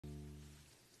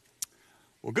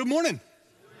Well, good morning.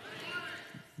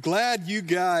 Glad you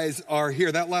guys are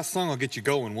here. That last song will get you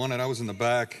going, won't it? I was in the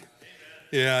back.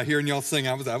 Yeah, hearing y'all sing,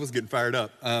 I was getting fired up.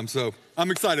 So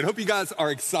I'm excited. Hope you guys are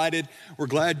excited. We're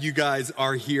glad you guys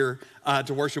are here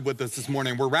to worship with us this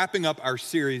morning. We're wrapping up our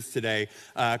series today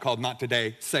called Not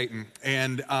Today, Satan.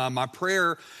 And my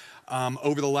prayer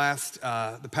over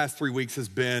the past 3 weeks has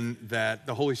been that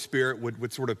the Holy Spirit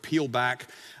would sort of peel back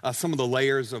some of the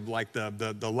layers of like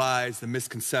the lies, the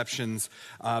misconceptions,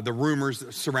 the rumors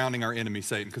surrounding our enemy,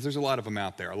 Satan, because there's a lot of them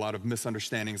out there, a lot of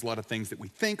misunderstandings, a lot of things that we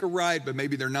think are right, but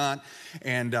maybe they're not.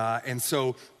 And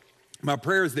so my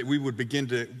prayer is that we would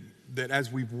that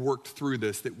as we've worked through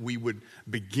this, that we would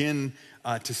begin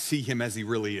to see him as he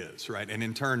really is, right? And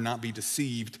in turn, not be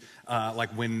deceived like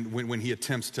when he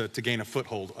attempts to gain a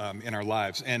foothold in our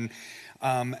lives. And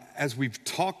as we've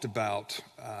talked about,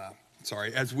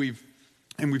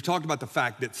 we've talked about the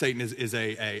fact that Satan is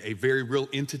a very real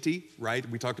entity, right?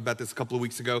 We talked about this a couple of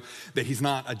weeks ago, that he's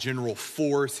not a general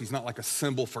force. He's not like a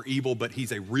symbol for evil, but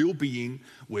he's a real being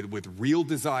with real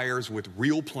desires, with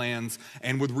real plans,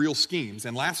 and with real schemes.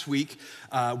 And last week,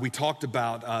 we talked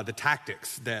about the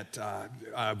tactics that,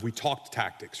 we talked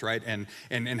tactics, right? And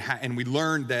we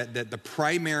learned that the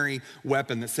primary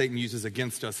weapon that Satan uses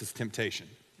against us is temptation.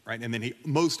 Right? And then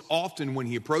most often when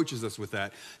he approaches us with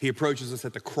that, he approaches us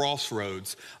at the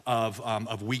crossroads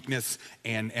of weakness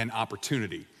and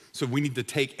opportunity. So we need to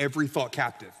take every thought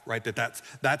captive, right?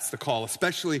 That's the call,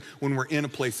 especially when we're in a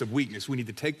place of weakness. We need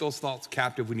to take those thoughts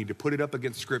captive. We need to put it up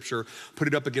against Scripture, put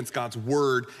it up against God's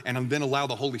Word, and then allow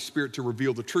the Holy Spirit to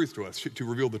reveal the truth to us, to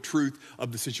reveal the truth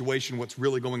of the situation, what's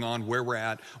really going on, where we're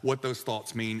at, what those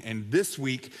thoughts mean. And this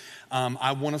week,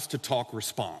 I want us to talk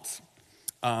response.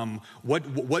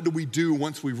 What do we do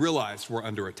once we realize we're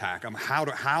under attack?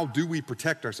 How do we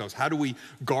protect ourselves? How do we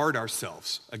guard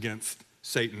ourselves against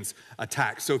Satan's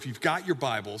attack? So if you've got your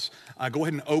Bibles, go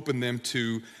ahead and open them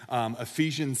to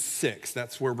Ephesians 6.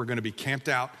 That's where we're going to be camped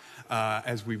out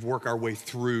as we work our way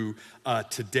through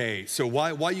today. So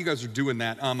while you guys are doing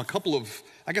that,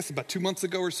 about 2 months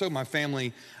ago or so, my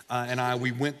family and I,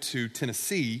 we went to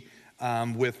Tennessee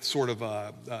with sort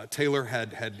of Taylor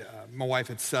my wife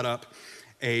had set up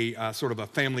a sort of a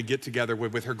family get-together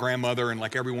with her grandmother and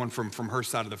like everyone from her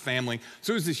side of the family.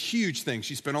 So it was this huge thing.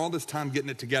 She spent all this time getting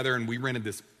it together, and we rented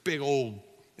this big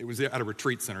it was at a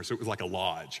retreat center, so it was like a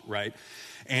lodge, right?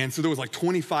 And so there was like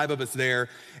 25 of us there,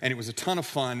 and it was a ton of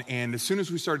fun. And as soon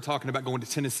as we started talking about going to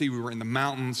Tennessee, we were in the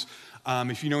mountains.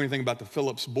 If you know anything about the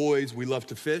Phillips boys, we love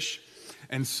to fish.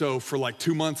 And so for like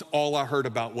 2 months, all I heard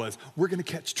about was, we're going to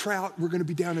catch trout. We're going to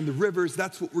be down in the rivers.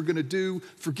 That's what we're going to do.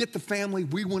 Forget the family.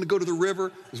 We want to go to the river.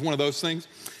 It was one of those things.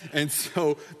 And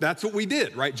so that's what we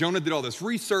did, right? Jonah did all this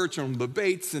research on the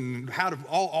baits and how to,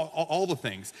 all the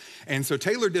things. And so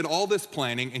Taylor did all this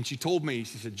planning, and she told me,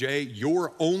 she said, Jay,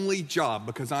 your only job,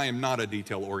 because I am not a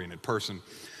detail-oriented person,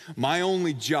 my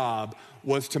only job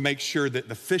was to make sure that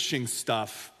the fishing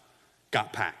stuff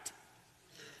got packed.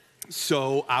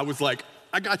 So I was like,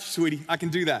 I got you, sweetie. I can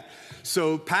do that.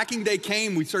 So packing day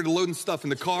came. We started loading stuff in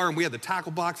the car, and we had the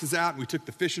tackle boxes out, and we took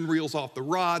the fishing reels off the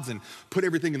rods and put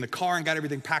everything in the car and got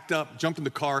everything packed up, jumped in the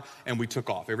car, and we took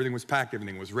off. Everything was packed.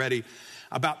 Everything was ready.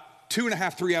 About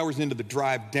 2.5, 3 hours into the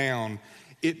drive down,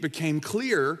 it became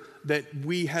clear that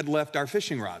we had left our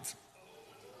fishing rods.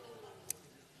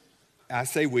 I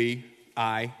say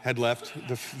I had left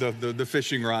the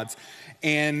fishing rods.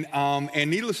 And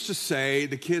needless to say,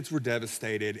 the kids were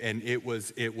devastated, and it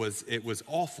was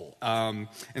awful.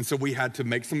 And so we had to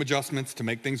make some adjustments to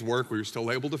make things work. We were still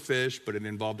able to fish, but it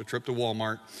involved a trip to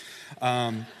Walmart.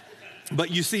 But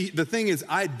you see, the thing is,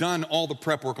 I had done all the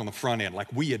prep work on the front end.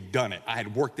 Like, we had done it. I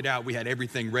had worked it out. We had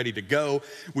everything ready to go.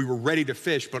 We were ready to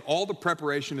fish, but all the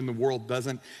preparation in the world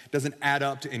doesn't add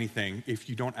up to anything if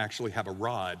you don't actually have a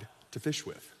rod to fish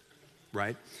with,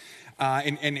 right?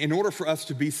 And in order for us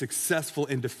to be successful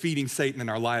in defeating Satan in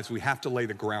our lives, we have to lay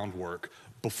the groundwork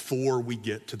before we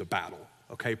get to the battle,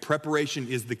 okay? Preparation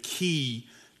is the key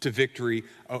to victory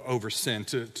over sin.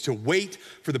 To wait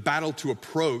for the battle to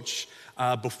approach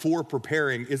before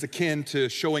preparing is akin to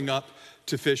showing up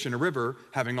to fish in a river,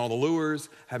 having all the lures,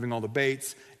 having all the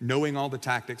baits, knowing all the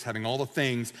tactics, having all the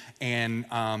things, and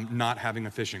not having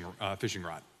a fishing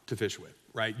rod to fish with.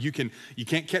 Right? You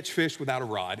can't catch fish without a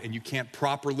rod, and you can't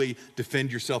properly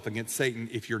defend yourself against Satan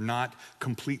if you're not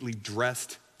completely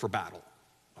dressed for battle.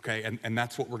 Okay, and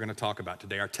that's what we're going to talk about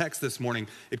today. Our text this morning,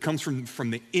 it comes from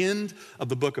the end of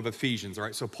the book of Ephesians, all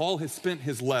right? So Paul has spent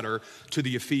his letter to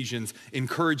the Ephesians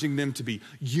encouraging them to be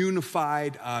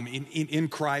unified in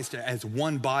Christ as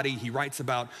one body. He writes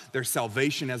about their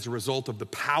salvation as a result of the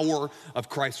power of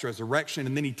Christ's resurrection,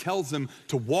 and then he tells them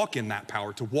to walk in that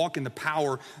power, to walk in the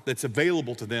power that's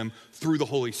available to them through the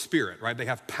Holy Spirit, right? They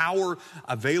have power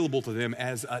available to them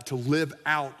as to live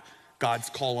out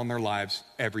God's call on their lives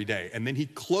every day. And then he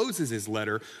closes his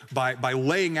letter by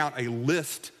laying out a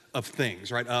list of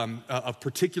things, right? Of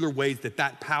particular ways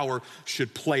that power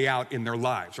should play out in their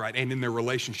lives, right? And in their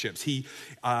relationships.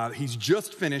 He's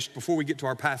just finished, before we get to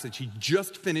our passage, he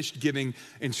just finished giving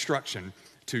instruction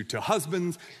to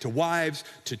husbands, to wives,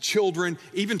 to children,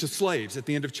 even to slaves at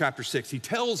the end of chapter 6. He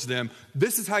tells them,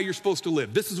 this is how you're supposed to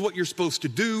live. This is what you're supposed to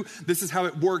do. This is how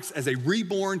it works as a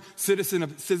reborn citizen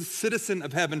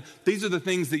of heaven. These are the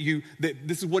things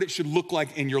this is what it should look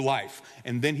like in your life.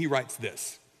 And then he writes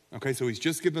this. Okay, so he's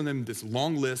just given them this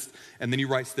long list, and then he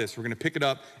writes this. We're going to pick it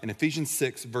up in Ephesians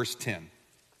 6, verse 10.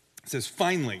 It says,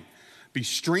 finally, be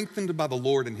strengthened by the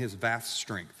Lord in his vast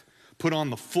strength. Put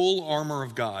on the full armor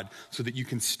of God so that you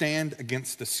can stand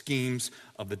against the schemes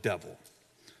of the devil.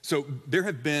 So there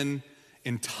have been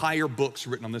entire books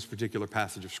written on this particular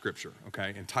passage of Scripture,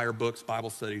 okay? Entire books, Bible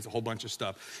studies, a whole bunch of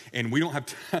stuff. And we don't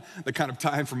have the kind of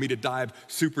time for me to dive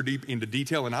super deep into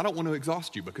detail, and I don't want to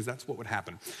exhaust you because that's what would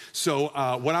happen. So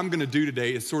what I'm going to do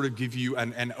today is sort of give you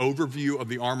an overview of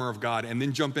the armor of God and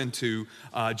then jump in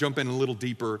a little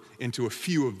deeper into a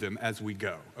few of them as we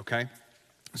go, okay?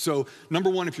 So number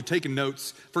one, if you're taking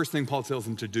notes, first thing Paul tells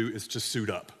them to do is to suit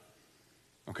up,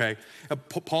 okay?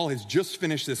 Paul has just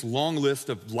finished this long list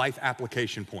of life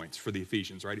application points for the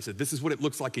Ephesians, right? He said, this is what it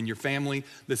looks like in your family.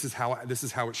 This is how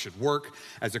it should work.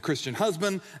 As a Christian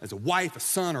husband, as a wife, a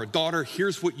son, or a daughter,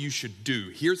 here's what you should do.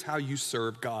 Here's how you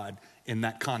serve God in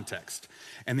that context.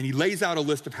 And then he lays out a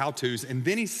list of how-tos, and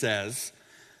then he says,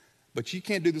 but you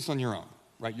can't do this on your own,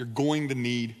 right? You're going to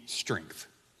need strength.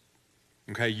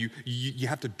 Okay, you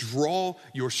have to draw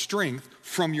your strength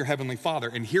from your Heavenly Father.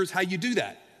 And here's how you do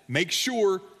that. Make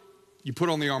sure you put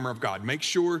on the armor of God. Make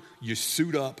sure you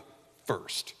suit up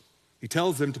first. He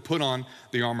tells them to put on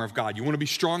the armor of God. You want to be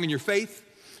strong in your faith?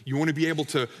 You want to be able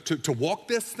to walk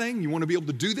this thing? You want to be able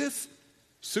to do this?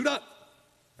 Suit up.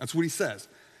 That's what he says.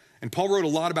 And Paul wrote a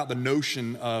lot about the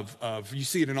notion of you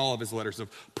see it in all of his letters,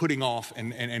 of putting off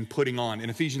and putting on.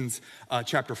 In Ephesians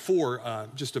chapter 4,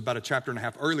 just about a chapter and a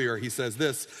half earlier, he says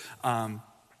this,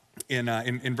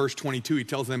 in verse 22, he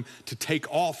tells them to take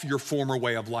off your former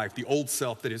way of life, the old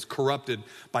self that is corrupted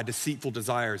by deceitful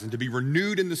desires, and to be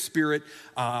renewed in the spirit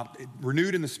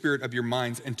of your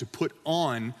minds, and to put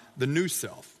on the new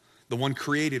self, the one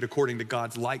created according to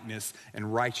God's likeness and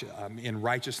in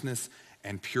righteousness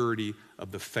and purity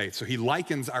of the faith. So he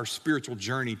likens our spiritual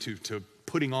journey to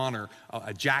putting on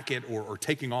a jacket or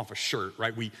taking off a shirt,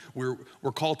 right? We're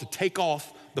called to take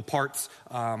off the parts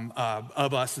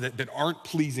of us that aren't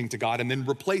pleasing to God and then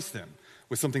replace them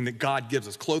with something that God gives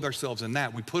us. Clothe ourselves in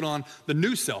that. We put on the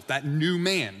new self, that new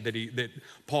man that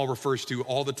Paul refers to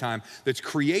all the time, that's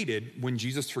created when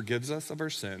Jesus forgives us of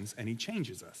our sins and he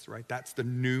changes us, right? That's the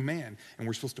new man, and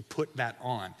we're supposed to put that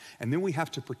on. And then we have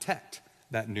to protect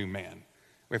that new man.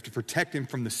 We have to protect him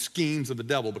from the schemes of the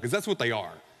devil, because that's what they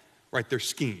are, right? They're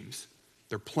schemes,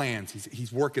 they're plans.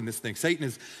 He's working this thing.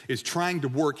 Satan is trying to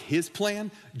work his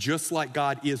plan just like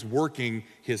God is working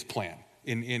his plan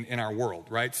in our world,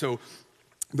 right? So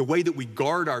the way that we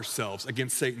guard ourselves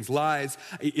against Satan's lies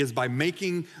is by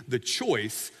making the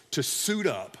choice to suit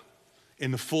up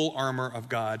in the full armor of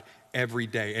God every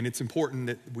day. And it's important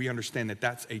that we understand that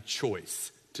that's a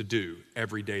choice to do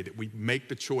every day, that we make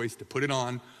the choice to put it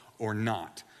on or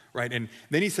not, right? And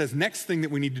then he says, next thing that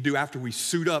we need to do after we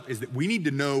suit up is that we need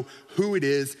to know who it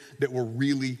is that we're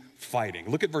really fighting.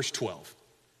 Look at verse 12.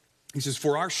 He says,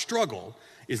 for our struggle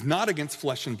is not against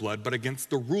flesh and blood, but against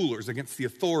the rulers, against the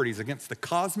authorities, against the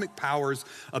cosmic powers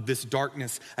of this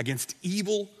darkness, against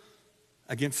evil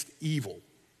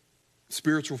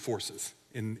spiritual forces,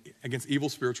 against evil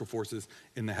spiritual forces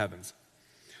in the heavens.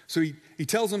 So he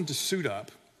tells them to suit up.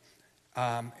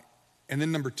 And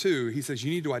then number two, he says,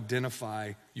 you need to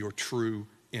identify your true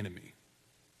enemy.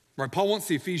 Right? Paul wants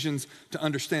the Ephesians to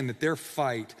understand that their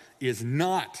fight is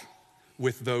not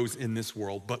with those in this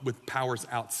world, but with powers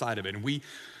outside of it. And we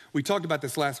talked about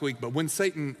this last week, but when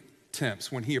Satan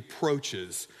tempts, when he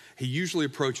approaches, he usually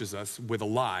approaches us with a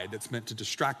lie that's meant to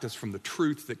distract us from the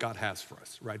truth that God has for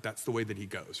us, right? That's the way that he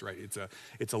goes, right?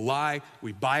 It's a lie.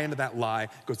 We buy into that lie. It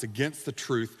goes against the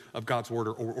truth of God's word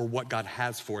or what God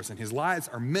has for us. And his lies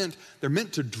they're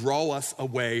meant to draw us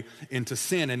away into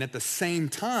sin. And at the same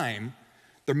time,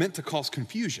 they're meant to cause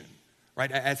confusion,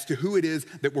 right? As to who it is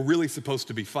that we're really supposed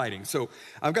to be fighting. So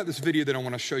I've got this video that I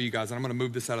want to show you guys, and I'm going to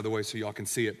move this out of the way so y'all can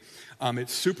see it.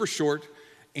 It's super short.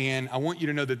 And I want you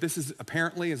to know that this is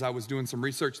apparently, as I was doing some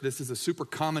research, this is a super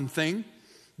common thing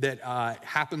that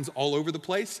happens all over the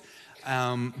place.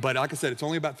 But like I said, it's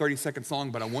only about 30 seconds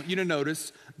long, but I want you to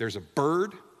notice there's a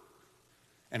bird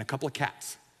and a couple of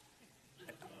cats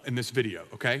in this video,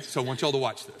 okay? So I want y'all to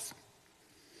watch this.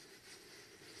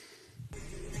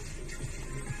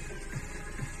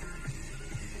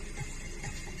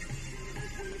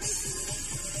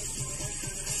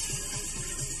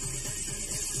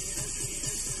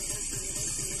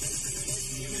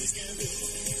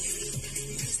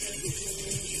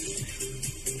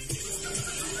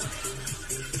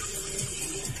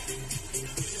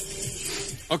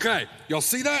 Okay, y'all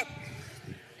see that?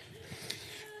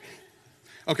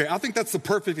 Okay, I think that's the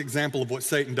perfect example of what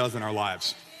Satan does in our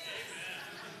lives.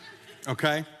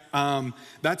 Okay?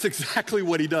 That's exactly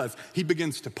what he does. He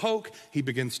begins to poke, he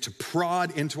begins to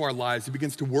prod into our lives, he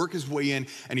begins to work his way in,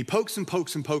 and he pokes and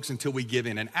pokes and pokes until we give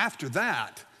in. And after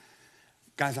that,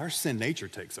 guys, our sin nature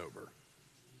takes over,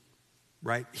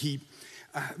 right?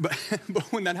 But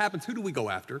when that happens, who do we go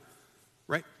after,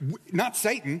 right? Not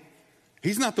Satan.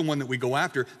 He's not the one that we go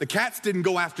after. The cats didn't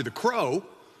go after the crow.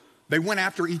 They went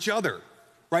after each other,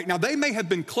 right? Now, they may have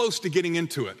been close to getting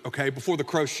into it, okay, before the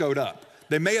crow showed up.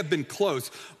 They may have been close,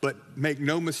 but make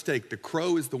no mistake, the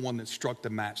crow is the one that struck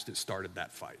the match that started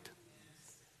that fight,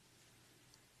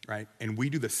 right? And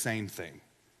we do the same thing.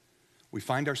 We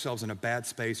find ourselves in a bad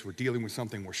space, we're dealing with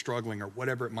something, we're struggling, or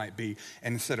whatever it might be,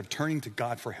 and instead of turning to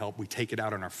God for help, we take it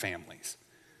out on our families.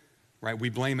 Right? We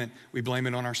blame it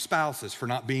on our spouses for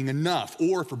not being enough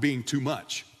or for being too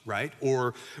much, right?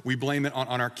 Or we blame it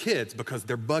on our kids because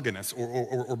they're bugging us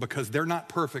or because they're not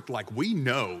perfect like we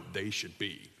know they should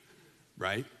be,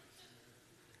 right?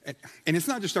 And it's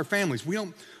not just our families.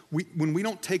 When we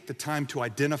don't take the time to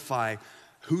identify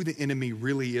who the enemy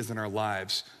really is in our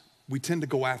lives, we tend to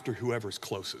go after whoever's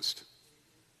closest.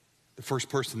 The first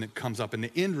person that comes up. And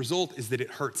the end result is that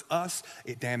it hurts us,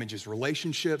 it damages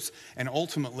relationships, and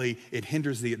ultimately it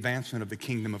hinders the advancement of the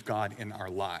kingdom of God in our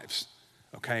lives,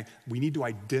 okay? We need to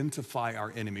identify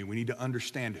our enemy. We need to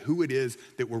understand who it is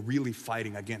that we're really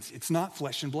fighting against. It's not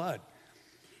flesh and blood.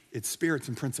 It's spirits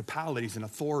and principalities and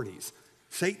authorities.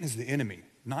 Satan is the enemy,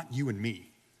 not you and me,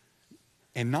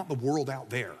 and not the world out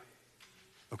there,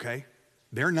 okay?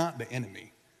 They're not the enemy.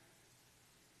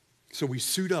 So we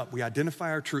suit up, we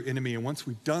identify our true enemy, and once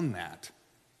we've done that,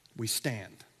 we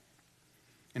stand.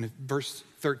 And in verse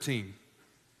 13,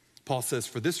 Paul says,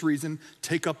 for this reason,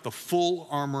 take up the full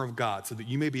armor of God so that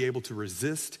you may be able to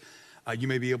resist,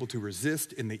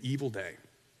 in the evil day.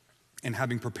 And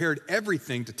having prepared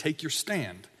everything to take your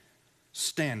stand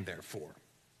therefore.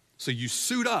 So you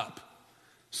suit up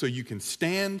so you can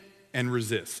stand and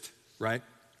resist, right?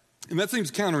 And that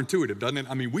seems counterintuitive, doesn't it?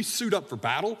 I mean, we suit up for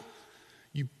battle.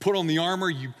 You put on the armor,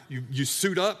 you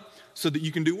suit up so that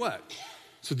you can do what?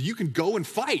 So that you can go and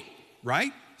fight,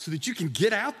 right? So that you can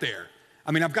get out there.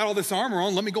 I mean, I've got all this armor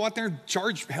on, let me go out there and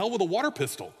charge hell with a water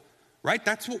pistol, right?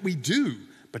 That's what we do,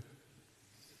 but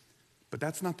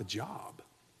that's not the job.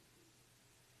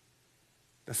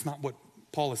 That's not what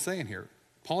Paul is saying here.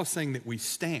 Paul is saying that we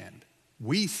stand,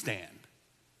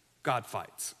 God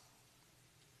fights.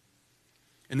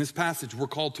 In this passage, we're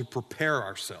called to prepare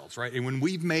ourselves, right? And when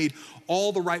we've made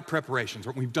all the right preparations,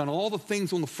 right? We've done all the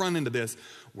things on the front end of this,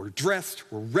 we're dressed,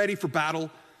 we're ready for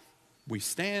battle, we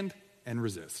stand and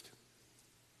resist.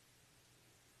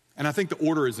 And I think the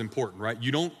order is important, right?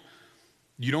 You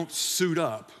don't suit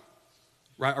up,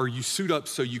 right? Or you suit up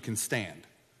so you can stand.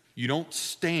 You don't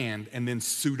stand and then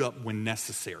suit up when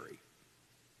necessary.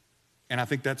 And I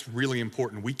think that's really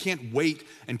important. We can't wait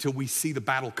until we see the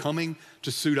battle coming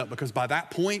to suit up, because by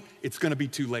that point, it's going to be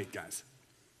too late, guys.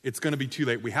 It's going to be too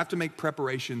late. We have to make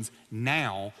preparations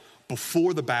now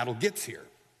before the battle gets here.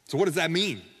 So what does that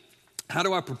mean? How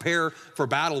do I prepare for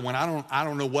battle when I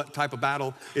don't know what type of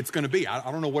battle it's going to be? I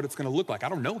don't know what it's going to look like. I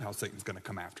don't know how Satan's going to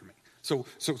come after me.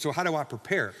 So how do I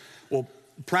prepare? Well,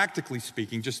 practically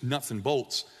speaking, just nuts and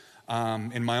bolts.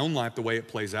 In my own life, the way it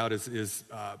plays out is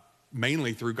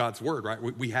mainly through God's word, right?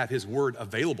 We have his word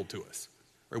available to us,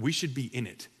 right? We should be in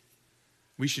it.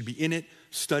 We should be in it,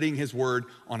 studying his word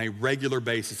on a regular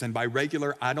basis. And by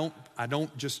regular, I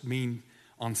don't just mean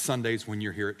on Sundays when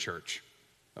you're here at church,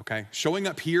 okay? Showing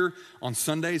up here on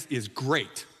Sundays is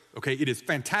great, okay? It is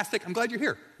fantastic. I'm glad you're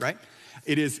here, right?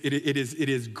 It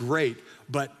is great,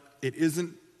 but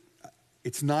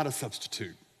it's not a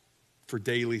substitute for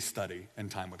daily study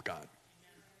and time with God.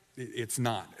 It's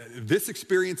not. This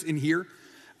experience in here,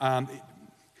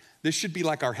 this should be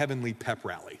like our heavenly pep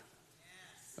rally,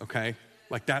 okay?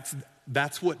 Like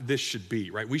that's what this should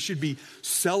be, right? We should be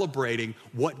celebrating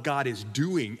what God is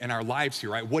doing in our lives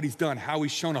here, right? What he's done, how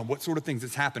he's shown up, what sort of things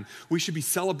has happened. We should be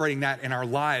celebrating that in our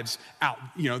lives out,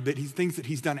 things that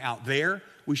he's done out there,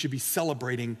 we should be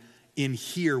celebrating in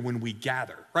here when we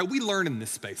gather, right? We learn in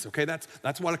this space, okay? That's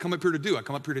what I come up here to do. I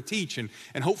come up here to teach, and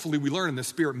hopefully we learn and the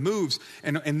Spirit moves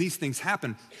and these things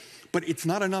happen. But it's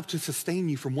not enough to sustain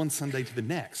you from one Sunday to the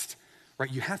next,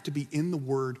 right? You have to be in the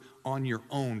Word on your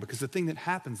own, because the thing that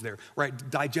happens there, right,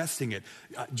 digesting it,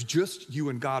 just you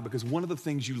and God, because one of the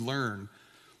things you learn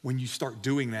when you start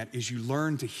doing that is you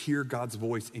learn to hear God's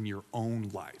voice in your own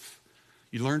life.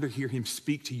 You learn to hear him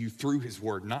speak to you through his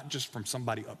word, not just from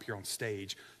somebody up here on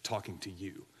stage talking to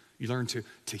you. You learn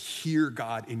to hear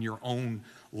God in your own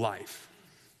life.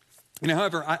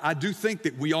 However, I do think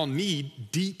that we all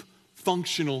need deep,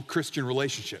 functional Christian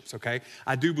relationships, okay?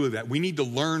 I do believe that. We need to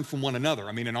learn from one another.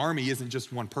 I mean, an army isn't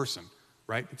just one person,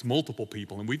 right? It's multiple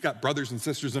people, and we've got brothers and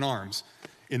sisters in arms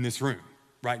in this room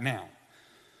right now.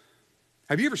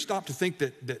 Have you ever stopped to think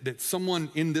that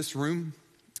someone in this room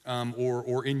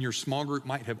or in your small group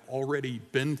might have already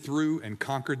been through and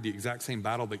conquered the exact same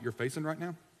battle that you're facing right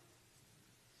now?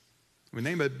 I mean,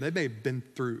 they may have been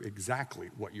through exactly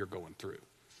what you're going through.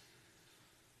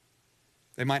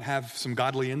 They might have some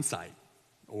godly insight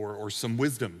or some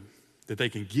wisdom that they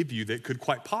can give you that could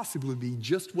quite possibly be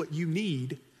just what you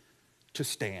need to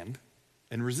stand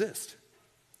and resist.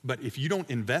 But if you don't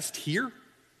invest here,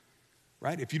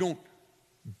 right? If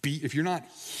you're not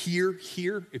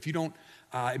here, if you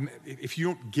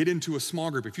don't get into a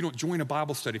small group, if you don't join a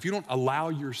Bible study, if you don't allow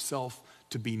yourself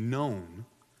to be known,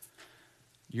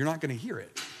 you're not going to hear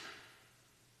it.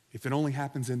 If it only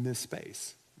happens in this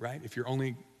space, right? If your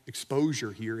only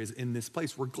exposure here is in this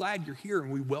place, we're glad you're here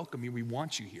and we welcome you, we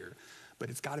want you here, but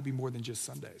it's got to be more than just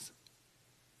Sundays.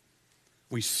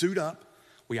 We suit up,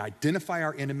 we identify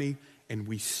our enemy, and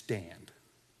we stand.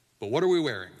 But what are we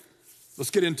wearing? Let's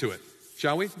get into it,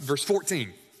 shall we? Verse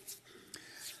 14.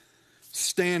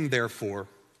 Stand therefore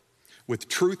with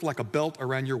truth like a belt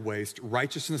around your waist,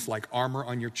 righteousness like armor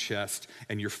on your chest,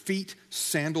 and your feet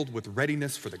sandaled with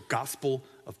readiness for the gospel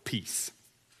of peace.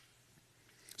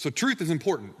 So truth is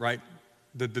important, right?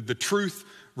 The truth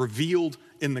revealed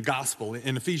in the gospel.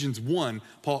 In Ephesians 1,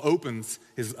 Paul opens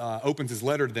his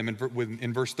letter to them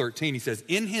in verse 13. He says,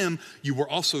 "In him you were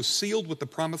also sealed with the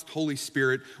promised Holy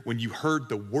Spirit when you heard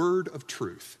the word of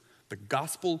truth, the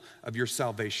gospel of your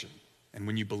salvation, and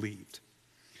when you believed."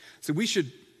 So we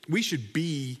should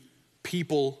be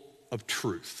people of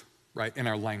truth, right? In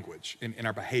our language, in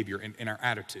our behavior, in our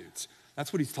attitudes.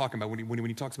 That's what he's talking about when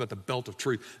he talks about the belt of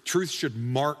truth. Truth should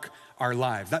mark our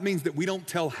lives. That means that we don't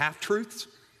tell half-truths,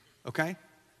 okay?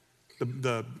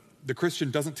 The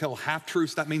Christian doesn't tell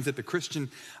half-truths. That means that the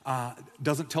Christian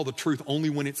doesn't tell the truth only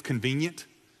when it's convenient,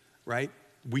 right?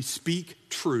 We speak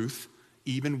truth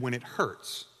even when it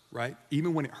hurts, right?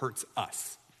 Even when it hurts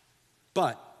us.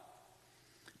 But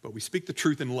we speak the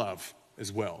truth in love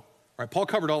as well. Right, Paul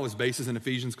covered all his bases in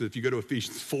Ephesians, because if you go to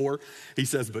Ephesians 4, he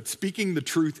says, "But speaking the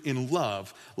truth in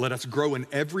love, let us grow in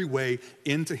every way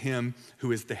into him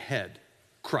who is the head,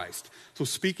 Christ." So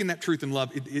speaking that truth in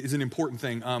love is an important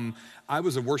thing. I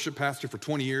was a worship pastor for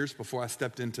 20 years before I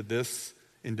stepped into this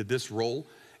role.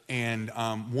 And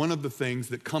one of the things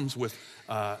that comes with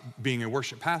being a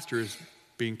worship pastor is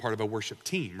being part of a worship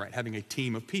team, right? Having a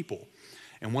team of people.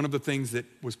 And one of the things that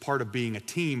was part of being a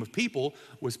team of people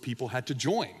was people had to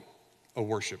join a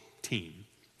worship team.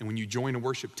 And when you join a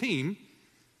worship team,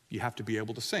 you have to be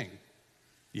able to sing.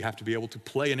 You have to be able to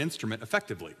play an instrument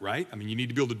effectively, right? I mean, you need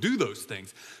to be able to do those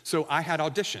things. So I had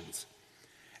auditions,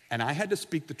 and I had to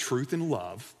speak the truth in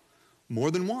love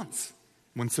more than once.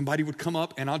 When somebody would come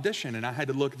up and audition, and I had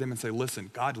to look at them and say,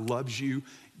 "Listen, God loves you.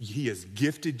 He has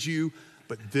gifted you,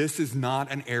 but this is not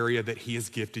an area that he has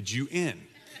gifted you in."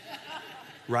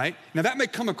 Right? Now that may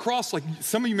come across like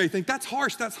some of you may think that's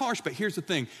harsh, but here's the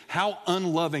thing. How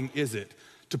unloving is it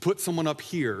to put someone up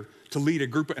here to lead a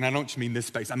group, and I don't just mean this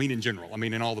space, I mean in general, I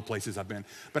mean in all the places I've been,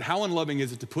 but how unloving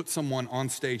is it to put someone on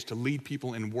stage to lead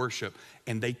people in worship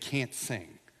and they can't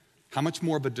sing? How much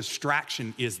more of a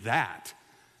distraction is that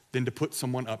than to put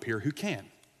someone up here who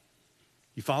can?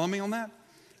 You follow me on that?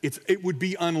 It would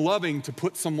be unloving to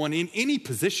put someone in any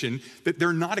position that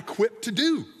they're not equipped to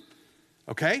do,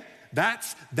 okay?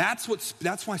 That's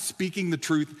why speaking the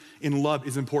truth in love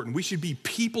is important. We should be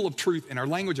people of truth in our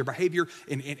language, our behavior,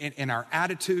 in our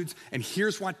attitudes. And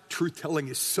here's why truth telling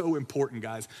is so important,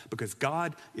 guys, because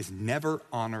God is never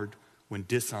honored when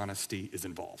dishonesty is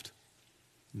involved.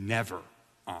 Never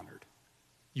honored.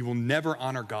 You will never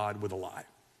honor God with a lie.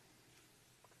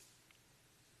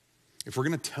 If we're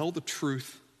going to tell the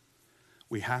truth,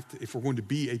 if we're going to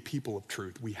be a people of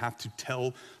truth, we have to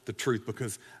tell the truth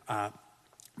because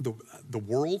the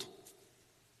world,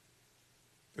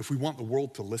 if we want the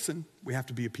world to listen, we have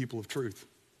to be a people of truth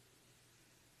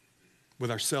with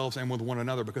ourselves and with one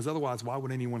another, because otherwise, why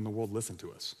would anyone in the world listen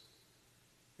to us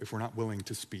if we're not willing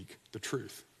to speak the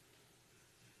truth?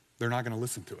 They're not going to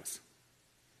listen to us.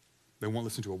 They won't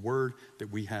listen to a word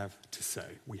that we have to say.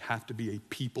 We have to be a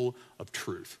people of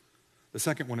truth. The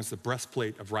second one is the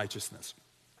breastplate of righteousness.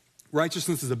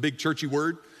 Righteousness is a big churchy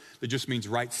word that just means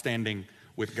right standing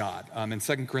with God. In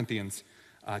 2 Corinthians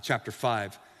chapter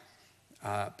 5,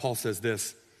 Paul says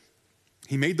this: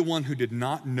 He made the one who did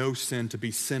not know sin to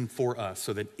be sin for us,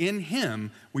 so that in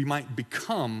him we might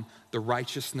become the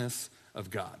righteousness of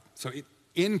God. So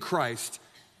in Christ,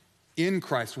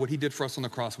 what he did for us on the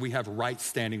cross, we have right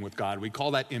standing with God. We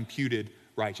call that imputed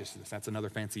righteousness. That's another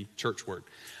fancy church word.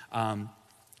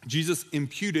 Jesus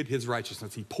imputed his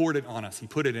righteousness. He poured it on us. He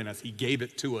put it in us. He gave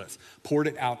it to us, poured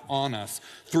it out on us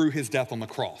through his death on the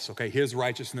cross, okay? His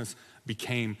righteousness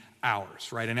became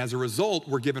ours, right? And as a result,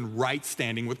 we're given right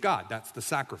standing with God. That's the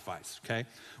sacrifice, okay?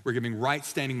 We're giving right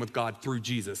standing with God through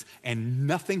Jesus, and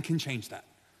nothing can change that,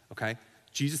 okay?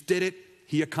 Jesus did it.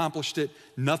 He accomplished it.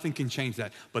 Nothing can change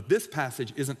that. But this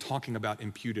passage isn't talking about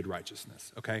imputed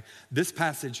righteousness, okay? This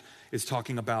passage is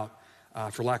talking about,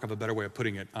 for lack of a better way of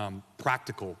putting it,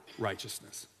 practical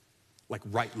righteousness, like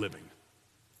right living.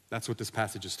 That's what this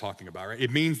passage is talking about, right?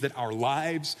 It means that our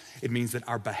lives, it means that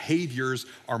our behaviors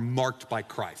are marked by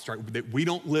Christ, right? That we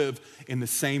don't live in the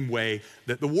same way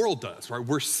that the world does, right?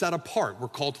 We're set apart. We're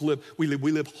called to live, we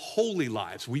live holy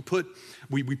lives. We put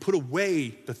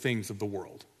away the things of the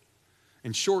world.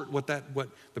 In short, what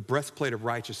the breastplate of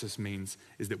righteousness means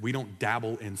is that we don't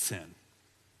dabble in sin.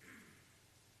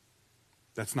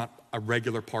 That's not a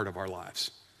regular part of our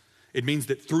lives. It means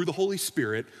that through the Holy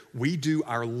Spirit, we do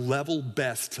our level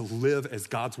best to live as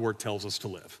God's word tells us to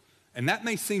live. And that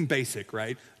may seem basic,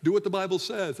 right? Do what the Bible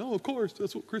says. Oh, of course,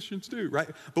 that's what Christians do, right?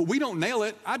 But we don't nail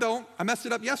it. I don't. I messed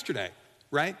it up yesterday,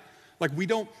 right? Like we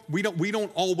don't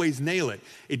always nail it.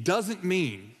 It doesn't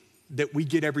mean that we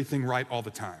get everything right all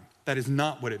the time. That is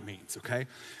not what it means, okay?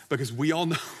 Because we all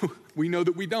know, we know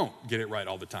that we don't get it right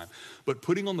all the time. But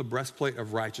putting on the breastplate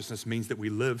of righteousness means that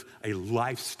we live a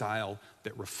lifestyle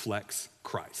that reflects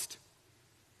Christ.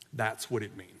 That's what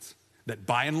it means. That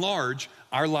by and large,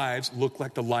 our lives look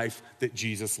like the life that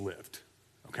Jesus lived,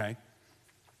 okay?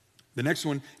 The next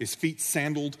one is feet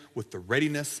sandaled with the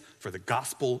readiness for the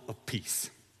gospel of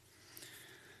peace.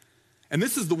 And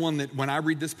this is the one that when I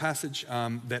read this passage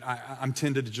that I'm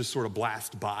tended to just sort of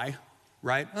blast by,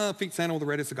 right? Feet sandaled with the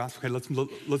readiness of the gospel. Okay,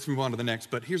 let's move on to the next.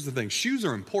 But here's the thing. Shoes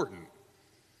are important,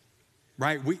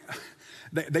 right?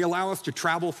 They allow us to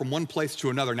travel from one place to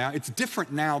another. Now, it's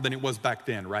different now than it was back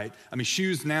then, right? I mean,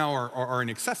 shoes now are an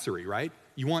accessory, right?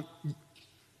 You want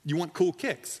cool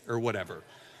kicks or whatever,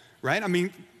 right? I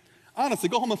mean, honestly,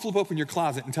 go home and flip open your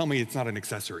closet and tell me it's not an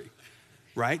accessory.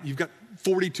 Right? You've got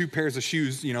 42 pairs of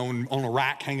shoes, on a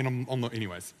rack hanging them on the,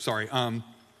 anyways, sorry.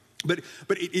 But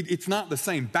it's not the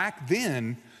same. Back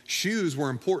then, shoes were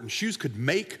important. Shoes could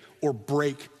make or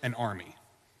break an army,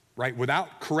 right?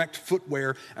 Without correct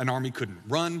footwear, an army couldn't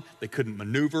run, they couldn't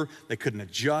maneuver, they couldn't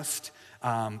adjust,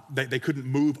 they couldn't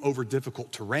move over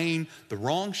difficult terrain. The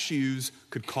wrong shoes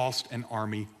could cost an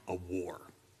army a war.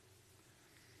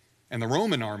 And the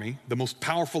Roman army, the most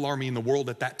powerful army in the world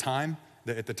at that time,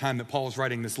 at the time that Paul was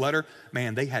writing this letter,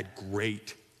 man, they had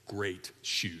great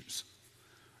shoes.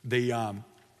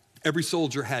 Every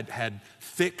soldier had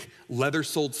thick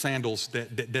leather-soled sandals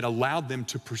that allowed them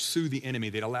to pursue the enemy.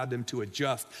 That allowed them to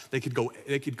adjust. They could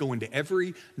go into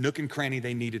every nook and cranny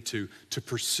they needed to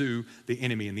pursue the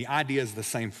enemy. And the idea is the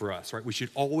same for us, right? We should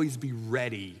always be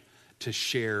ready to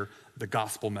share the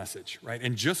gospel message, right?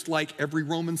 And just like every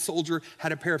Roman soldier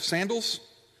had a pair of sandals,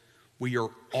 we are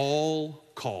all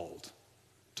called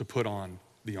to put on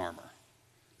the armor.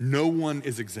 No one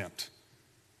is exempt.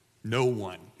 No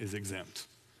one is exempt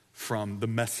from the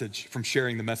message, from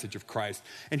sharing the message of Christ.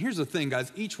 And here's the thing,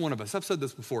 guys, each one of us, I've said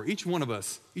this before, each one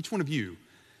of you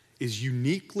is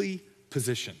uniquely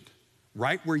positioned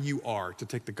right where you are to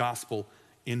take the gospel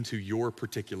into your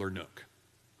particular nook.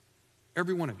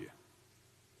 Every one of you.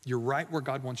 You're right where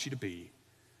God wants you to be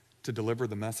to deliver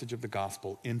the message of the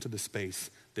gospel into the space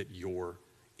that you're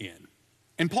in.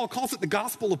 And Paul calls it the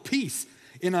gospel of peace.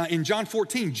 In John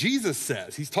 14, Jesus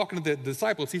says, he's talking to the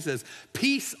disciples, he says,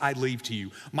 peace I leave to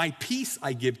you, my peace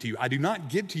I give to you. I do not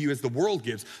give to you as the world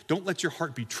gives. Don't let your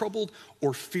heart be troubled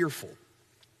or fearful.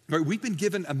 Right? We've been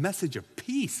given a message of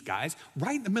peace, guys,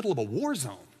 right in the middle of a war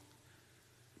zone.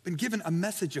 Been given a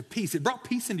message of peace. It brought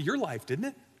peace into your life, didn't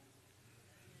it?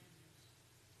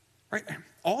 Right?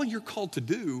 All you're called to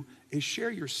do is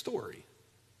share your story.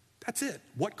 That's it.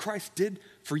 What Christ did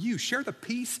for you. Share the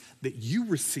peace that you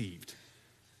received.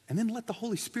 And then let the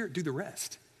Holy Spirit do the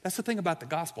rest. That's the thing about the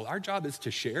gospel. Our job is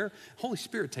to share. Holy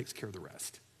Spirit takes care of the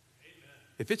rest. Amen.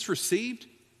 If it's received,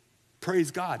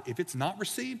 praise God. If it's not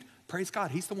received, praise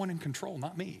God. He's the one in control,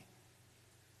 not me.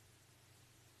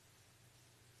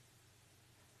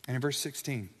 And in verse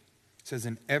 16, it says,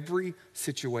 in every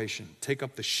situation, take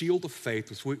up the shield of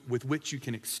faith with which you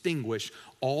can extinguish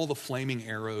all the flaming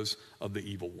arrows of the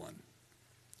evil one.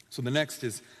 So the next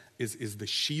is the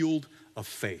shield of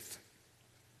faith.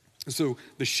 So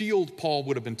the shield Paul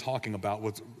would have been talking about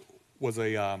was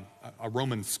a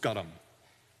Roman scutum.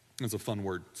 That's a fun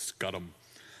word, scutum.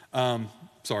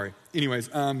 Sorry.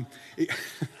 Anyways, my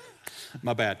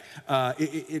bad.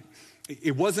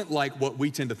 It wasn't like what we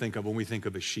tend to think of when we think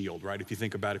of a shield, right? If you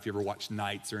think about it, if you ever watch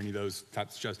Knights or any of those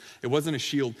types of shows, it wasn't a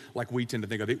shield like we tend to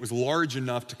think of. It was large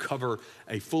enough to cover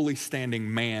a fully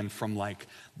standing man from like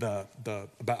the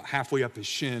about halfway up his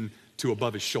shin to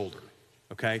above his shoulder.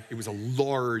 Okay? It was a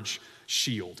large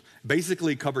shield.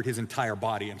 Basically covered his entire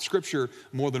body. And Scripture,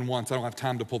 more than once, I don't have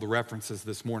time to pull the references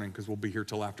this morning because we'll be here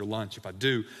till after lunch if I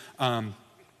do.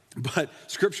 But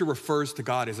Scripture refers to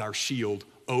God as our shield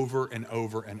over and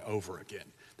over and over again.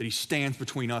 That he stands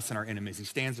between us and our enemies. He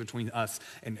stands between us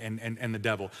and the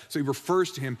devil. So he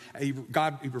refers to him, he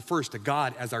refers to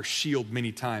God as our shield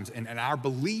many times. And our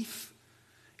belief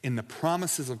in the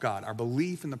promises of God,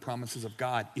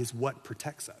 is what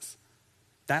protects us.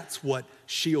 That's what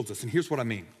shields us. And here's what I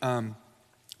mean.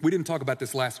 We didn't talk about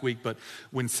this last week, but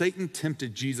when Satan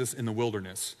tempted Jesus in the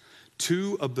wilderness,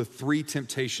 2 of the 3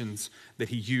 temptations that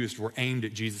he used were aimed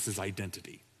at Jesus'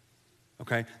 identity.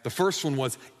 Okay? The first one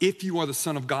was, if you are the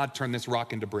Son of God, turn this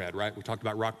rock into bread, right? We talked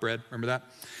about rock bread, remember that?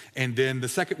 And then the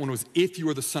second one was, if you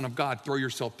are the Son of God, throw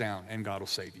yourself down and God will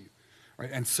save you. Right?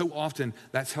 And so often,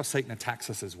 that's how Satan attacks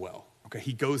us as well. Okay,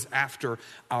 he goes after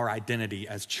our identity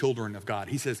as children of God.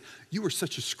 He says, you are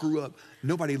such a screw up.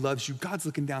 Nobody loves you. God's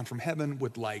looking down from heaven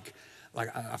with like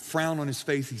a frown on his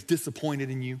face. He's disappointed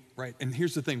in you, right? And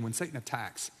here's the thing. When Satan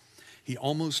attacks, he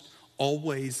almost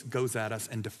always goes at us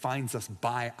and defines us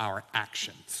by our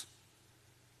actions,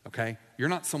 okay? You're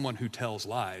not someone who tells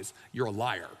lies. You're a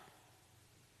liar.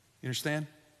 You understand?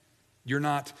 You're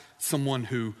not someone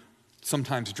who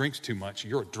sometimes drinks too much.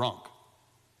 You're a drunk.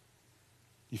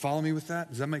 You follow me with that?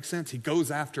 Does that make sense? He goes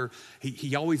after,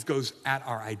 he always goes at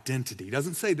our identity. He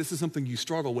doesn't say this is something you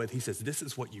struggle with. He says this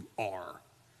is what you are.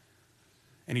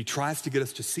 And he tries to get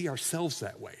us to see ourselves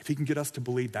that way. If he can get us to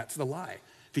believe that's the lie,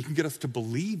 if he can get us to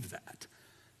believe that,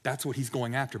 that's what he's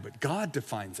going after. But God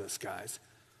defines us, guys,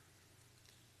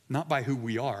 not by who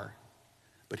we are,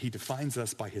 but he defines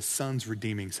us by his son's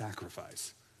redeeming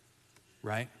sacrifice,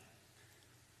 right?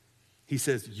 He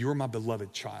says, you're my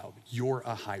beloved child. You're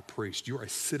a high priest. You're a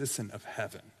citizen of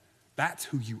heaven. That's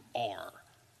who you are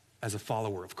as a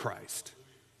follower of Christ,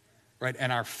 right?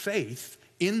 And our faith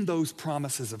in those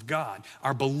promises of God,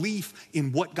 our belief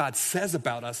in what God says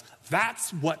about us,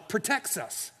 that's what protects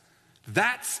us.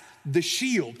 That's the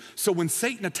shield. So when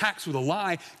Satan attacks with a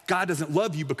lie, God doesn't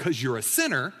love you because you're a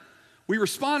sinner, we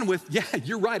respond with, yeah,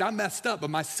 you're right, I messed up, but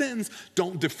my sins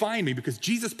don't define me because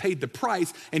Jesus paid the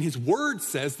price and his word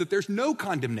says that there's no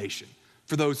condemnation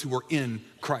for those who are in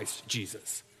Christ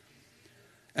Jesus.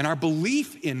 And our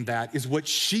belief in that is what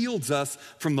shields us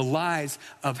from the lies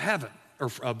of heaven, or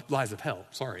lies of hell.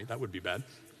 Sorry, that would be bad,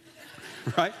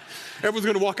 right? Everyone's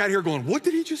gonna walk out here going, what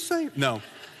did he just say? No,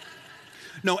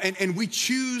 and we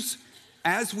choose,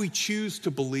 as we choose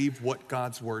to believe what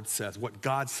God's word says, what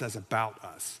God says about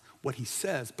us, what he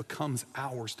says becomes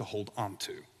ours to hold on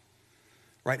to,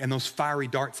 right? And those fiery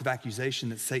darts of accusation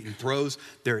that Satan throws,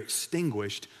 they're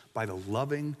extinguished by the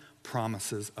loving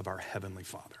promises of our Heavenly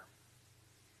Father.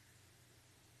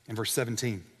 In verse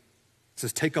 17, it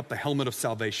says, take up the helmet of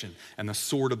salvation and the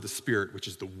sword of the Spirit, which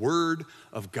is the word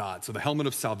of God. So the helmet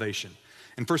of salvation.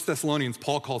 In 1 Thessalonians,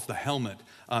 Paul calls the helmet,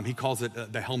 he calls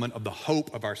it the helmet of the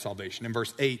hope of our salvation. In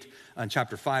verse 8, in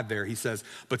chapter 5 there, he says,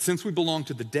 but since we belong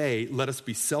to the day, let us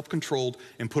be self-controlled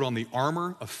and put on the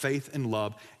armor of faith and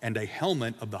love and a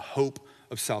helmet of the hope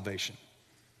of salvation.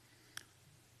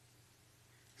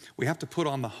 We have to put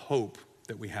on the hope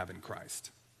that we have in Christ.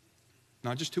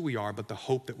 Not just who we are, but the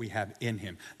hope that we have in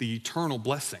him, the eternal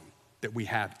blessing that we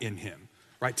have in him,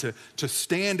 right? To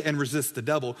stand and resist the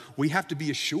devil, we have to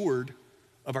be assured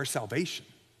of our salvation,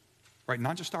 right?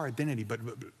 Not just our identity,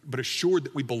 but assured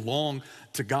that we belong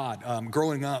to God.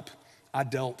 Growing up, I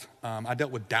dealt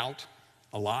with doubt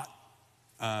a lot.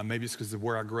 Maybe it's because of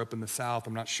where I grew up in the South.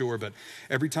 I'm not sure, but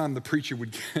every time the preacher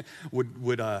would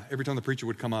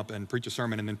come up and preach a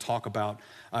sermon and then talk about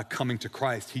coming to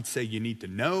Christ, he'd say, "You need to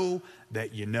know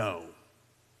that you know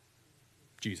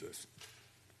Jesus,"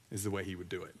 is the way he would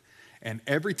do it. And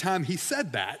every time he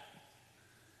said that,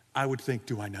 I would think,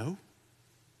 "Do I know?"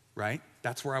 Right?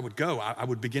 That's where I would go. I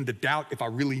would begin to doubt if I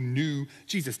really knew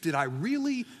Jesus. Did I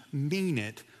really mean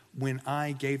it when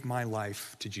I gave my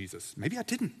life to Jesus? Maybe I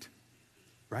didn't.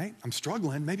 Right? I'm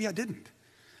struggling. Maybe I didn't.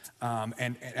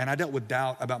 And I dealt with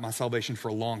doubt about my salvation for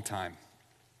a long time.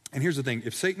 And here's the thing.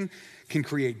 If Satan can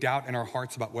create doubt in our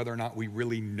hearts about whether or not we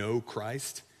really know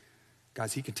Christ,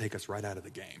 guys, he can take us right out of the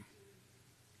game.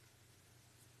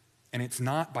 And it's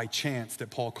not by chance that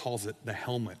Paul calls it the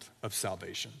helmet of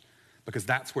salvation, because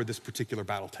that's where this particular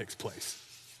battle takes place,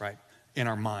 right? In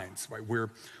our minds, right?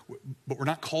 But we're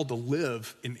not called to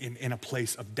live in a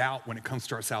place of doubt when it comes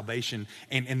to our salvation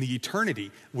and the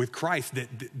eternity with Christ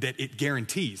that it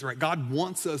guarantees, right? God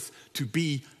wants us to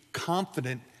be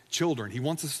confident children. He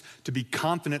wants us to be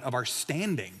confident of our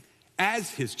standing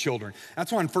as his children.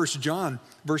 That's why in 1 John,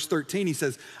 verse 13, he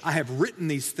says, "I have written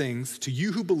these things to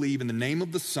you who believe in the name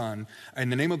of the Son, in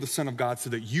the name of the Son of God, so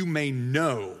that you may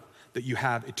know that you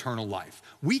have eternal life."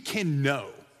 We can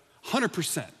know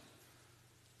 100%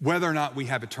 whether or not we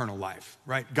have eternal life,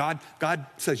 right? God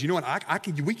says, you know what, I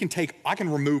can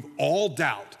remove all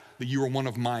doubt that you are one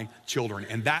of my children,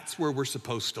 and that's where we're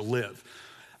supposed to live.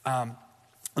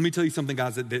 Let me tell you something,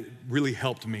 guys, that really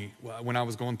helped me when I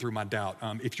was going through my doubt.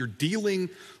 If you're dealing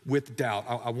with doubt,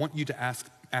 I want you to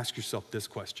ask yourself this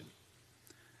question.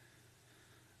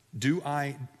 Do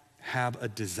I have a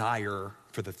desire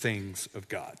for the things of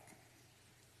God?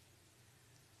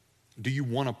 Do you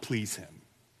want to please him?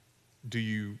 Do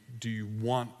you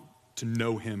want to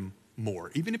know him more?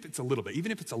 Even if it's a little bit,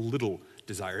 even if it's a little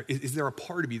desire, is there a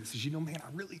part of you that says, you know, man,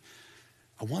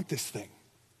 I want this thing,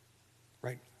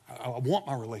 right? I want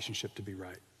my relationship to be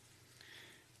right.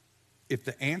 If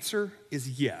the answer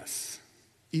is yes,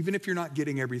 even if you're not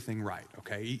getting everything right,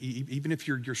 okay? Even if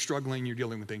you're struggling, you're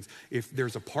dealing with things, if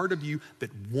there's a part of you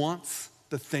that wants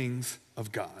the things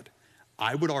of God,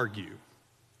 I would argue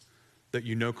that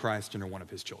you know Christ and are one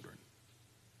of his children.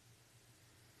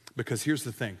 Because here's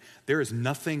the thing, there is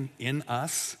nothing in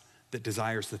us that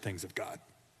desires the things of God.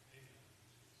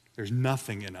 There's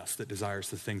nothing in us that desires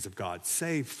the things of God,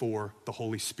 save for the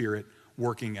Holy Spirit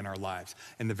working in our lives.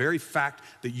 And the very fact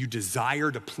that you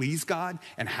desire to please God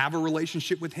and have a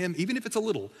relationship with him, even if it's a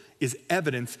little, is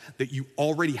evidence that you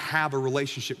already have a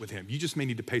relationship with him. You just may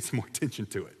need to pay some more attention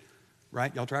to it,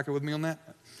 right? Y'all tracking with me on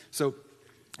that? So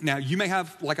now you may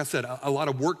have, like I said, a lot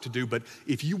of work to do, but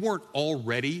if you weren't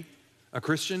already a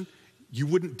Christian, you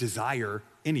wouldn't desire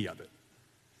any of it.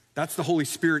 That's the Holy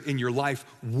Spirit in your life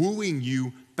wooing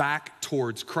you back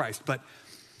towards Christ. But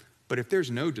if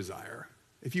there's no desire,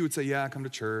 if you would say, yeah, I come to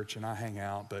church and I hang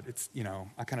out, but it's, you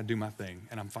know, I kind of do my thing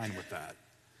and I'm fine with that.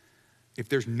 If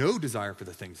there's no desire for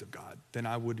the things of God, then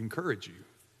I would encourage you.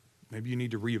 Maybe you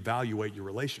need to reevaluate your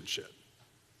relationship.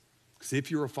 Because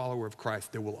if you're a follower of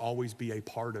Christ, there will always be a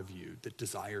part of you that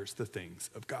desires the things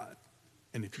of God.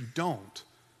 And if you don't,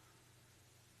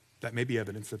 that may be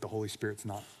evidence that the Holy Spirit's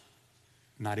not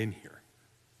in here.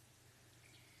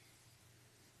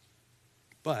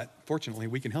 But fortunately,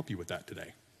 we can help you with that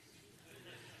today.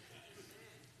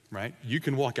 Right? You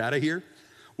can walk out of here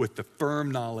with the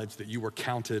firm knowledge that you were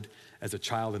counted as a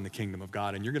child in the kingdom of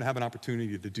God. And you're going to have an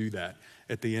opportunity to do that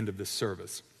at the end of this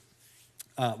service.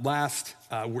 Last,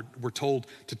 we're told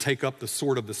to take up the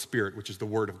sword of the Spirit, which is the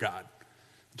word of God.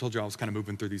 I told you I was kind of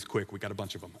moving through these quick. We got a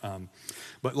bunch of them.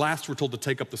 But last, we're told to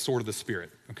take up the sword of the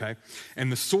Spirit, okay? And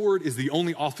the sword is the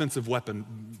only offensive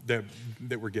weapon that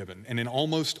we're given. And in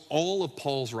almost all of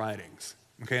Paul's writings,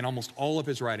 okay, in almost all of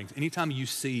his writings, anytime you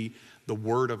see the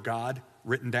word of God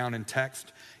written down in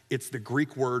text, it's the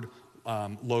Greek word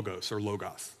logos, however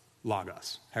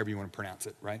you want to pronounce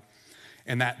it, right?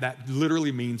 And that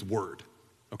literally means word,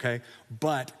 okay?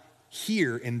 But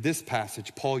here in this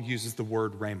passage, Paul uses the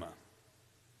word rhema.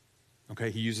 Okay,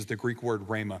 he uses the Greek word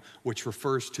rhema, which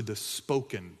refers to the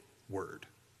spoken word.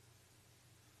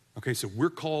 Okay, so we're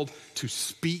called to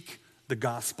speak the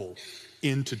gospel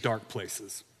into dark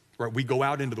places, right? We go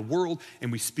out into the world and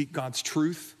we speak God's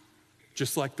truth,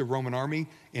 just like the Roman army,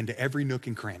 into every nook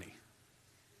and cranny.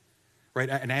 right?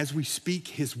 And as we speak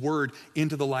his word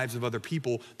into the lives of other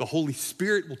people, the Holy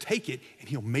Spirit will take it and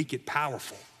he'll make it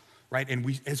powerful, right?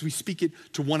 And as we speak it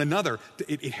to one another,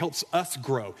 it helps us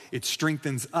grow. It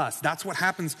strengthens us. That's what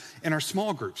happens in our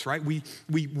small groups, right?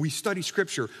 We study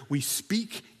scripture, we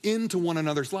speak into one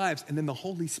another's lives, and then the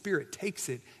Holy Spirit takes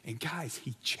it, and guys,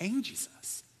 he changes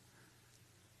us.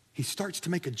 He starts to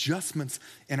make adjustments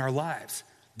in our lives.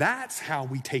 That's how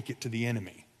we take it to the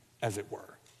enemy, as it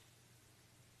were.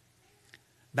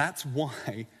 That's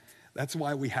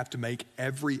why we have to make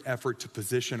every effort to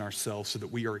position ourselves so that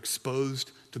we are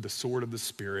exposed to the sword of the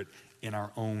Spirit in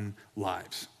our own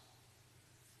lives.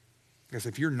 Because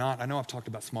if you're not, I know I've talked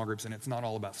about small groups and it's not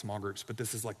all about small groups, but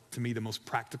this is like, to me, the most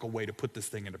practical way to put this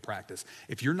thing into practice.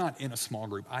 If you're not in a small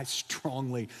group, I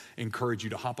strongly encourage you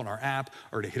to hop on our app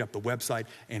or to hit up the website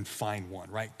and find one,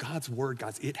 right? God's word,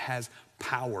 guys, it has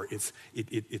power. It's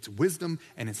wisdom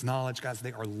and it's knowledge, guys.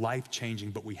 They are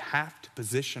life-changing, but we have to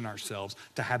position ourselves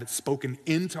to have it spoken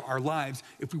into our lives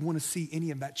if we want to see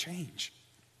any of that change.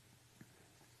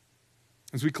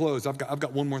 As we close, I've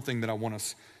got one more thing that I want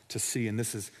us to see, and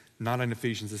this is not in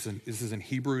Ephesians, this is in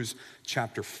Hebrews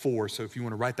chapter 4. So if you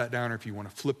want to write that down or if you want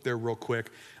to flip there real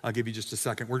quick, I'll give you just a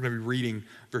second. We're going to be reading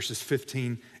verses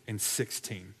 15 and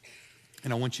 16.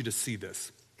 And I want you to see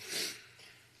this.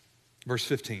 Verse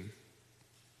 15.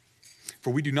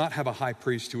 For we do not have a high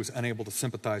priest who is unable to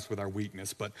sympathize with our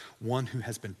weakness, but one who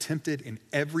has been tempted in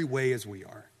every way as we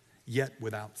are, yet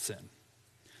without sin.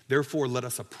 Therefore, let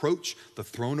us approach the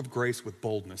throne of grace with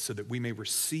boldness so that we may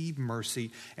receive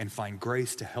mercy and find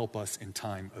grace to help us in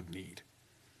time of need.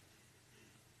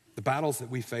 The battles that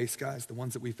we face, guys, the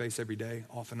ones that we face every day,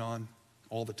 off and on,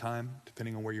 all the time,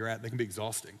 depending on where you're at, they can be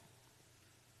exhausting,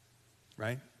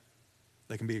 right?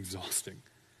 They can be exhausting.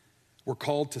 We're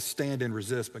called to stand and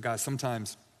resist, but guys,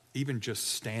 sometimes even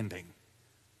just standing,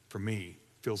 for me,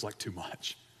 feels like too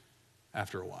much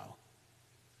after a while.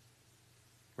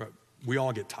 We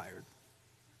all get tired.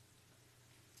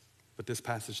 But this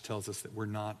passage tells us that we're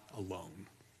not alone.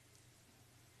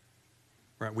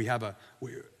 Right? We have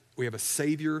a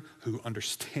Savior who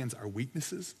understands our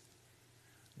weaknesses.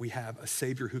 We have a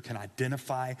Savior who can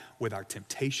identify with our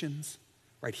temptations.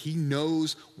 Right? He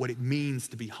knows what it means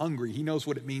to be hungry. He knows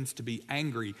what it means to be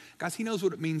angry. Guys, he knows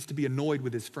what it means to be annoyed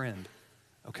with his friend.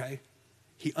 Okay?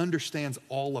 He understands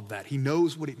all of that. He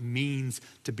knows what it means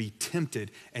to be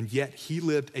tempted, and yet he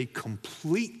lived a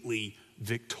completely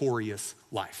victorious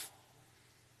life.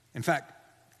 In fact,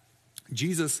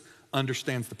 Jesus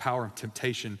understands the power of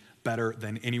temptation better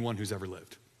than anyone who's ever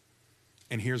lived.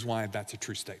 And here's why that's a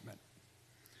true statement.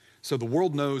 So the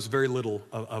world knows very little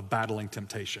of battling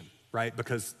temptation, right?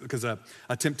 Because a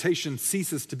temptation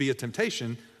ceases to be a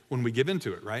temptation when we give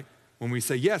into it, right? When we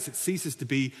say yes, it ceases to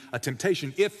be a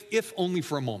temptation, if only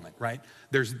for a moment, right?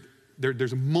 There's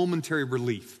a momentary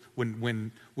relief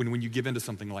when you give into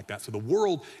something like that. So the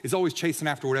world is always chasing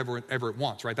after whatever it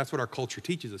wants, right? That's what our culture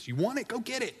teaches us. You want it, go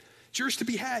get it. It's yours to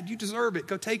be had. You deserve it.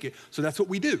 Go take it. So that's what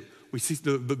we do. We see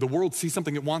the world sees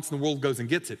something it wants, and the world goes and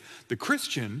gets it. The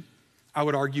Christian, I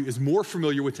would argue, is more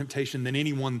familiar with temptation than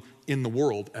anyone in the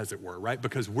world, as it were, right?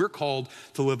 Because we're called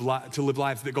to live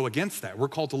lives that go against that. We're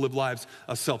called to live lives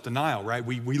of self-denial, right?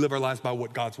 We live our lives by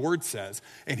what God's word says,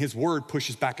 and his word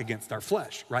pushes back against our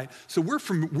flesh, right? So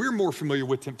we're more familiar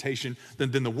with temptation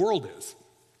than the world is.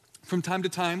 From time to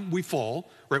time, we fall,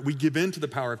 right? We give in to the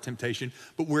power of temptation,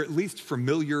 but we're at least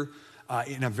familiar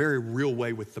in a very real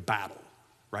way with the battle,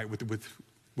 right?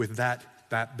 With that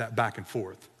back and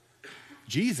forth.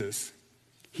 Jesus,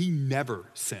 he never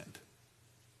sinned,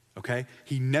 okay?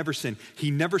 He never sinned.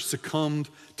 He never succumbed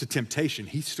to temptation.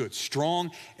 He stood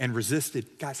strong and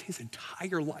resisted. Guys, his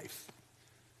entire life,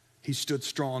 he stood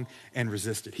strong and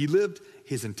resisted. He lived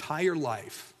his entire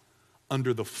life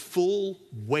under the full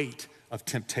weight of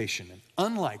temptation. And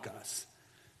unlike us,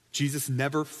 Jesus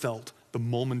never felt the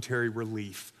momentary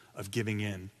relief of giving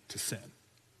in to sin.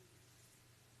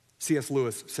 C.S.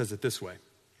 Lewis says it this way: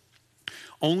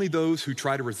 only those who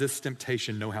try to resist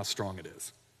temptation know how strong it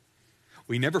is.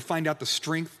 We never find out the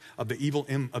strength of the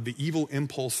evil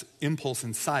impulse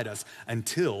inside us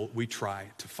until we try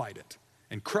to fight it.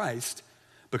 And Christ,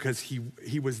 because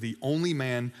he was the only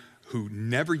man who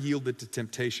never yielded to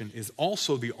temptation, is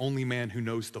also the only man who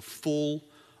knows to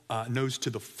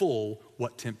the full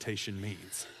what temptation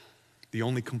means. The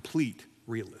only complete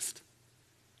realist.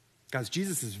 Guys,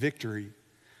 Jesus' victory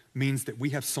means that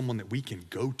we have someone that we can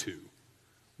go to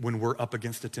when we're up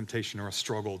against a temptation or a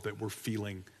struggle that we're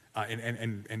feeling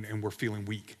and we're feeling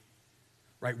weak,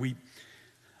 right? We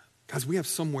have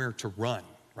somewhere to run,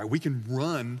 right? We can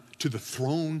run to the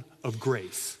throne of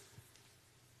grace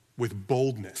with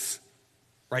boldness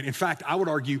right? In fact, I would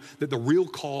argue that the real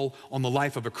call on the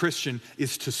life of a Christian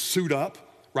is to suit up,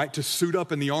 right? To suit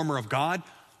up in the armor of God,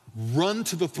 run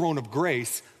to the throne of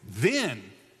grace, then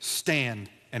stand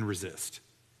and resist.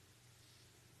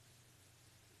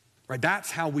 Right?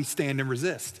 That's how we stand and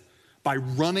resist, by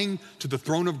running to the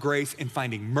throne of grace and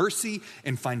finding mercy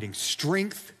and finding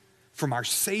strength from our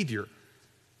Savior.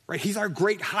 Right? He's our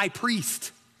great high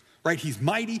priest. Right? He's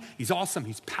mighty, he's awesome,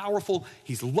 he's powerful,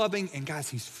 he's loving, and guys,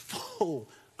 he's full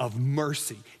of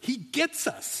mercy. He gets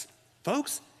us,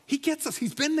 folks. He gets us.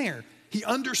 He's been there. He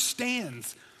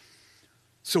understands.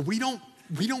 So we don't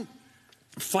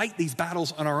fight these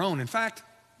battles on our own. In fact,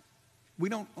 we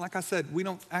don't, like I said, we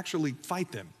don't actually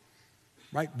fight them,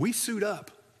 right? We suit up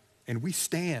and we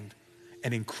stand.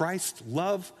 And in Christ's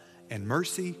love and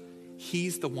mercy,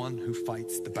 he's the one who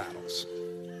fights the battles.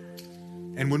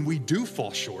 And when we do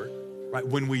fall short, right,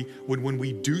 when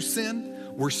we do sin,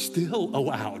 we're still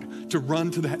allowed to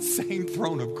run to that same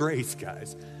throne of grace,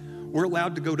 guys. We're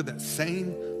allowed to go to that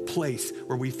same place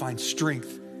where we find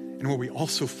strength and where we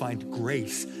also find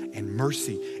grace and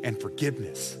mercy and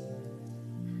forgiveness.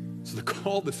 So the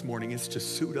call this morning is to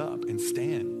suit up and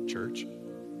stand, church.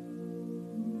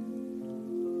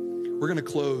 We're going to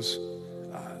close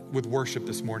with worship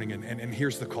this morning, and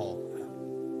here's the call.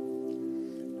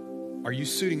 Are you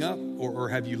suiting up, or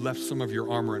have you left some of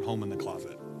your armor at home in the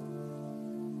closet?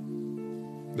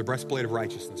 The breastplate of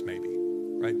righteousness, maybe,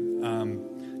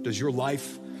 right? Does your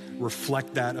life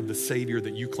reflect that of the Savior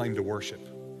that you claim to worship,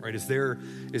 right? Is there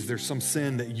some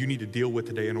sin that you need to deal with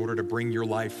today in order to bring your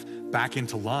life back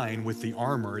into line with the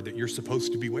armor that you're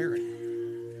supposed to be wearing?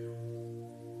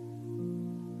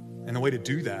 And the way to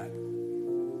do that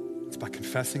is by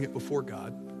confessing it before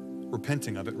God,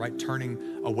 repenting of it, right?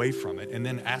 Turning away from it, and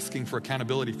then asking for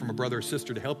accountability from a brother or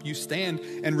sister to help you stand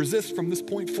and resist from this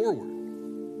point forward.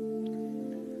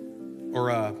 Or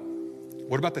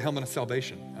what about the helmet of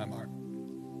salvation?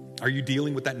 Are you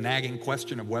dealing with that nagging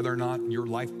question of whether or not your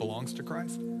life belongs to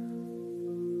Christ?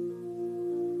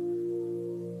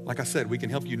 Like I said, we can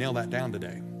help you nail that down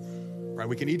today, right?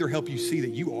 We can either help you see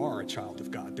that you are a child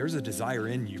of God. There's a desire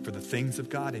in you for the things of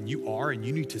God, and you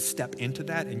need to step into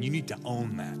that, and you need to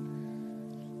own that.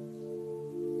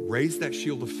 Raise that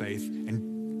shield of faith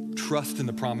and trust in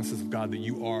the promises of God that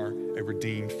you are a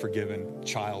redeemed, forgiven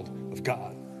child of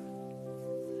God.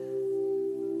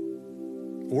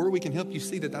 Or we can help you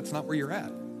see that that's not where you're at,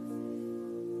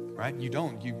 right? You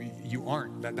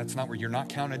aren't. That's not where you're not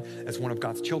counted as one of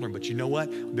God's children. But you know what?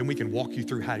 Then we can walk you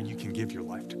through how you can give your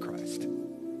life to Christ.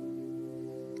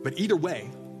 But either way,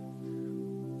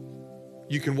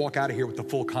 you can walk out of here with the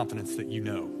full confidence that you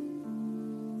know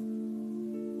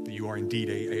that you are indeed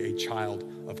a child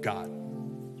of God.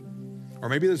 Or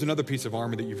maybe there's another piece of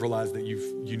armor that you've realized that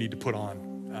you need to put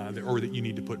on, or that you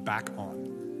need to put back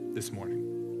on this morning.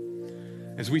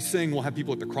 As we sing, we'll have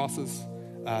people at the crosses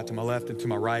to my left and to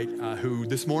my right, who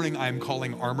this morning I'm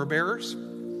calling armor bearers.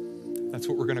 That's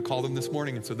what we're going to call them this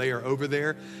morning. And so they are over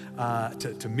there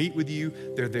to meet with you.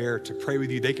 They're there to pray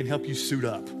with you. They can help you suit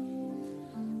up.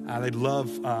 They'd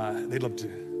love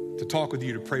to talk with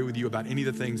you, to pray with you about any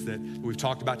of the things that we've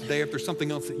talked about today. If there's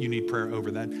something else that you need prayer over,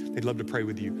 that they'd love to pray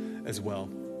with you as well.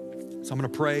 So I'm going to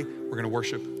pray. We're going to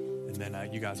worship, and then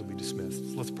you guys will be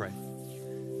dismissed. So let's pray.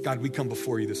 God, we come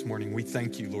before you this morning. We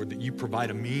thank you, Lord, that you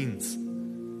provide a means,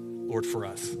 Lord, for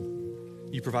us.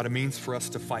 You provide a means for us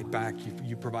to fight back.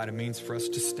 You provide a means for us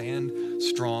to stand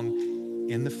strong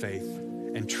in the faith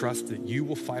and trust that you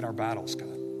will fight our battles, God.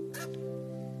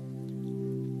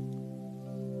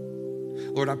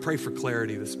 Lord, I pray for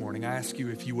clarity this morning. I ask you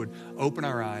if you would open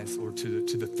our eyes, Lord, to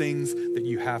the things that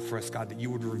you have for us, God, that you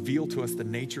would reveal to us the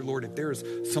nature, Lord. If there is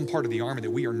some part of the armor that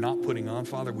we are not putting on,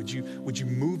 Father, would you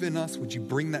move in us? Would you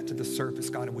bring that to the surface,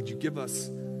 God? And would you give us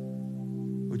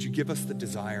the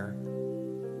desire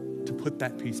to put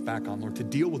that piece back on, Lord, to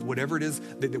deal with whatever it is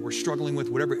that we're struggling with,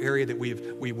 whatever area that we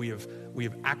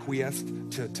have acquiesced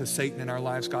to Satan in our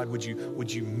lives, God? Would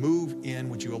you move in?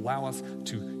 Would you allow us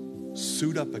to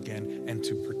suit up again and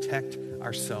to protect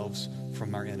ourselves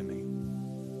from our enemy?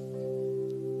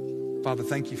 Father,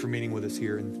 thank you for meeting with us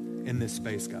here in this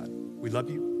space, God. We love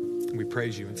you and we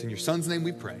praise you. It's in your Son's name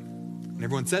we pray. And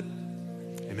everyone said,